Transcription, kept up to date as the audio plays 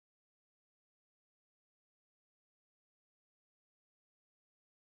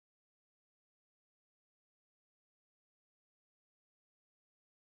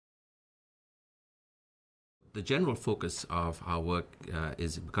The general focus of our work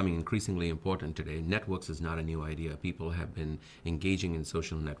is becoming increasingly important today. Networks is not a new idea. People have been engaging in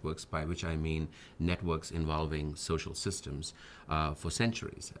social networks, by which I mean networks involving social systems, for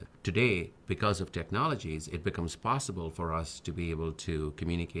centuries. Today, because of technologies, it becomes possible for us to be able to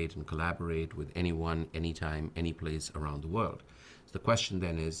communicate and collaborate with anyone, anytime, any place around the world. So the question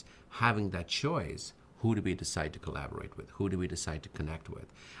then is, having that choice, who do we decide to collaborate with? Who do we decide to connect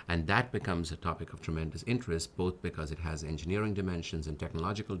with? And that becomes a topic of tremendous interest, both because it has engineering dimensions and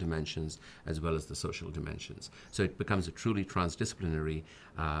technological dimensions, as well as the social dimensions. So it becomes a truly transdisciplinary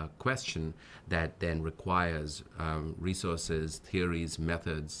question that then requires resources, theories,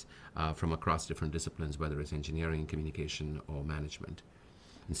 methods from across different disciplines, whether it's engineering, communication, or management.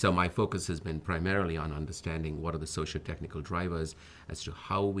 And so my focus has been primarily on understanding what are the socio-technical drivers as to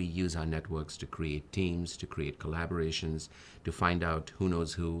how we use our networks to create teams, to create collaborations, to find out who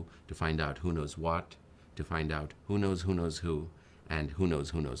knows who, to find out who knows what, to find out who knows who, and who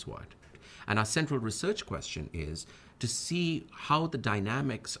knows what. And our central research question is to see how the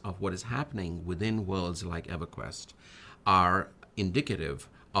dynamics of what is happening within worlds like EverQuest are indicative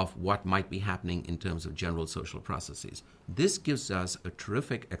of what might be happening in terms of general social processes. This gives us a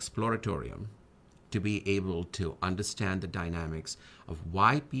terrific exploratorium to be able to understand the dynamics of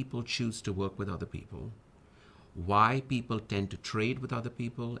why people choose to work with other people, why people tend to trade with other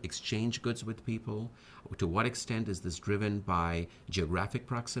people, exchange goods with people. To what extent is this driven by geographic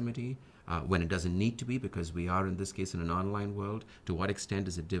proximity when it doesn't need to be, because we are in this case in an online world? To what extent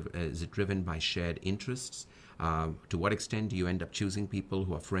is it driven by shared interests? To what extent do you end up choosing people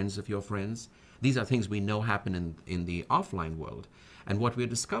who are friends of your friends? These are things we know happen in the offline world. And what we're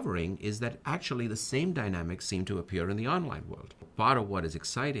discovering is that actually the same dynamics seem to appear in the online world. Part of what is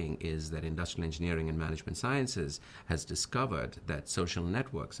exciting is that industrial engineering and management sciences has discovered that social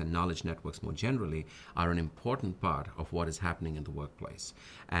networks and knowledge networks more generally are an important part of what is happening in the workplace.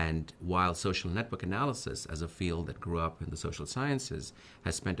 And while social network analysis as a field that grew up in the social sciences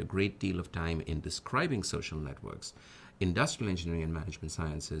has spent a great deal of time in describing social networks, industrial engineering and management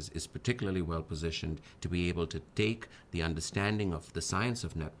sciences is particularly well positioned to be able to take the understanding of the science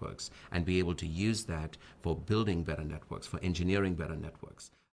of networks and be able to use that for building better networks, for engineering better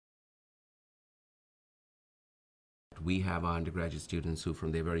networks. We have our undergraduate students who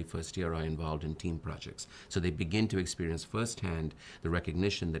from their very first year are involved in team projects. So they begin to experience firsthand the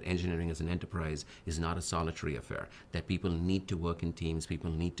recognition that engineering as an enterprise is not a solitary affair, that people need to work in teams, people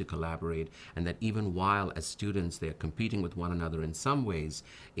need to collaborate, and that even while as students they're competing with one another in some ways,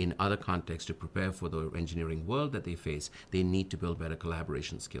 in other contexts to prepare for the engineering world that they face, they need to build better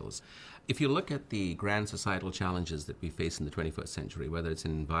collaboration skills. If you look at the grand societal challenges that we face in the 21st century, whether it's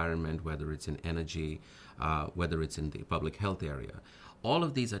in environment, whether it's in energy, whether it's in the public health area, all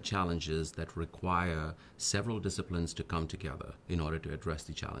of these are challenges that require several disciplines to come together in order to address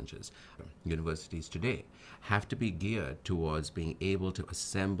the challenges. Universities today have to be geared towards being able to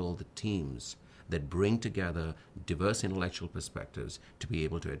assemble the teams that bring together diverse intellectual perspectives to be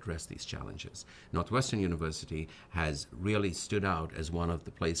able to address these challenges. Northwestern University has really stood out as one of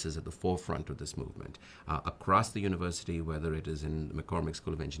the places at the forefront of this movement. Across the university, whether it is in the McCormick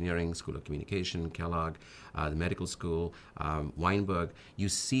School of Engineering, School of Communication, Kellogg, the medical school, Weinberg, you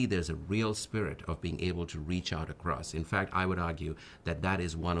see there's a real spirit of being able to reach out across. In fact, I would argue that that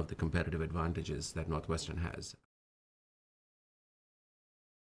is one of the competitive advantages that Northwestern has.